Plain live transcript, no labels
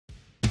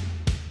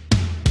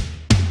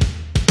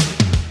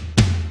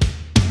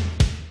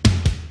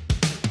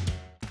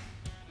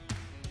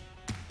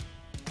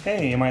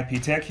Hey,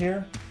 MIP Tech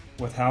here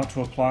with how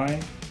to apply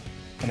an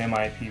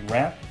MIP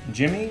wrap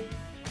jimmy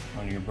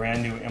on your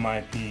brand new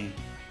MIP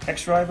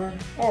Hex driver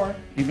or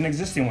even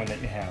existing one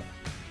that you have.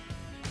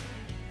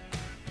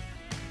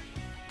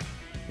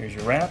 Here's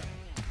your wrap,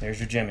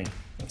 there's your jimmy.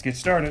 Let's get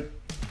started.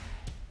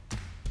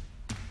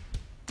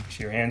 Make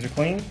sure your hands are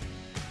clean.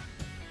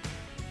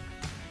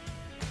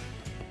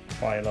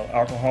 Apply a little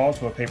alcohol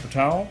to a paper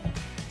towel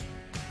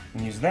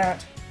and use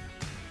that to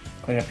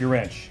clean up your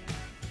wrench.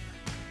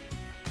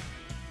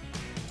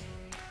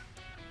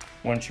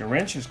 Once your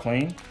wrench is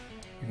clean,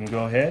 you can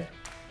go ahead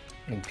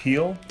and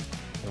peel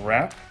the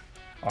wrap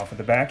off of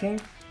the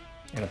backing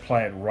and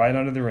apply it right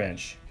under the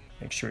wrench.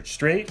 Make sure it's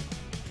straight,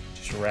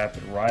 just wrap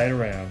it right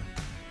around.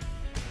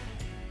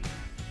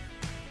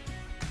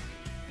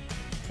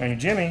 On your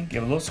jimmy,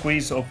 give it a little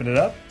squeeze to open it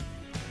up,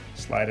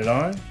 slide it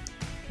on,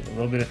 give it a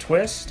little bit of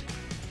twist.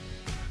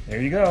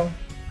 There you go.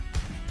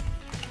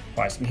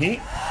 Apply some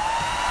heat.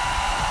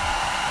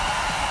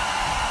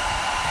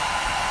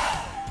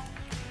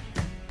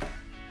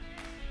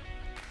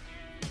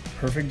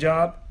 Perfect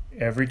job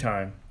every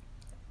time.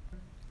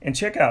 And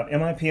check out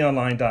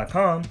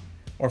MIPonline.com,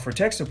 or for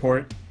tech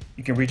support,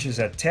 you can reach us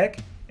at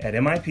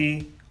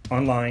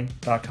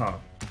tech@miponline.com.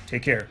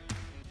 Take care.